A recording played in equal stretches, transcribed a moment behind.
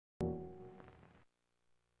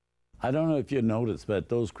I don't know if you noticed, but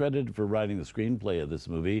those credited for writing the screenplay of this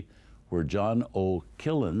movie were John O.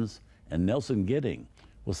 Killens and Nelson Gidding.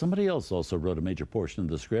 Well, somebody else also wrote a major portion of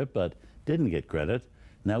the script, but didn't get credit,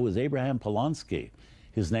 and that was Abraham Polonsky.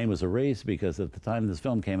 His name was erased because at the time this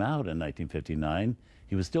film came out in 1959,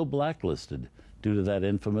 he was still blacklisted due to that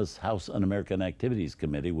infamous House Un-American Activities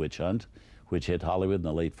Committee witch hunt, which hit Hollywood in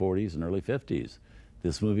the late 40s and early 50s.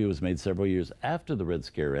 This movie was made several years after the Red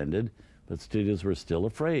Scare ended, but studios were still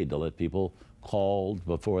afraid to let people called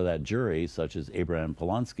before that jury, such as Abraham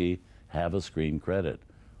Polonsky, have a screen credit.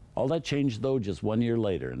 All that changed, though, just 1 year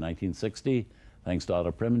later, in 1960, thanks to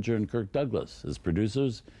Otto Preminger and Kirk Douglas as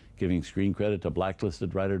producers, giving screen credit to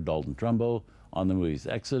blacklisted writer Dalton Trumbo on the movies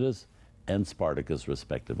Exodus and Spartacus,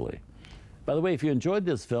 respectively. By the way, if you enjoyed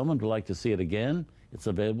this film and would like to see it again, it's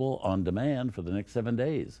available on demand for the next 7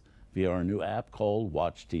 days via our new app called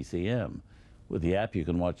Watch TCM. With the app, you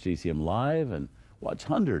can watch TCM live and watch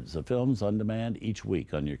hundreds of films on demand each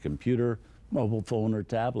week on your computer, mobile phone, or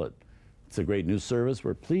tablet. It's a great new service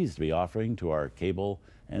we're pleased to be offering to our cable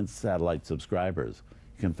and satellite subscribers.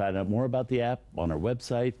 You can find out more about the app on our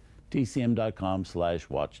website,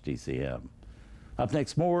 tcm.com/watchtcm. Up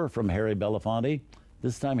next, more from Harry Belafonte,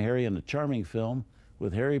 this time Harry in a charming film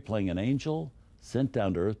with Harry playing an angel sent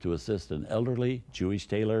down to earth to assist an elderly Jewish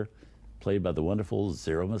tailor played by the wonderful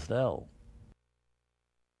Zero Mostel.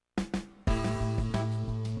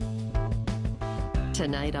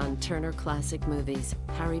 Tonight on Turner Classic Movies,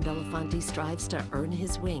 Harry Belafonte strives to earn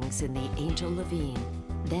his wings in The Angel Levine.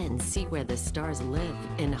 Then see where the stars live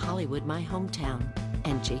in Hollywood, My Hometown.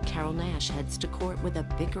 And J. Carrol Naish heads to court with a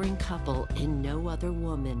bickering couple in No Other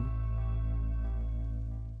Woman.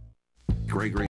 Great.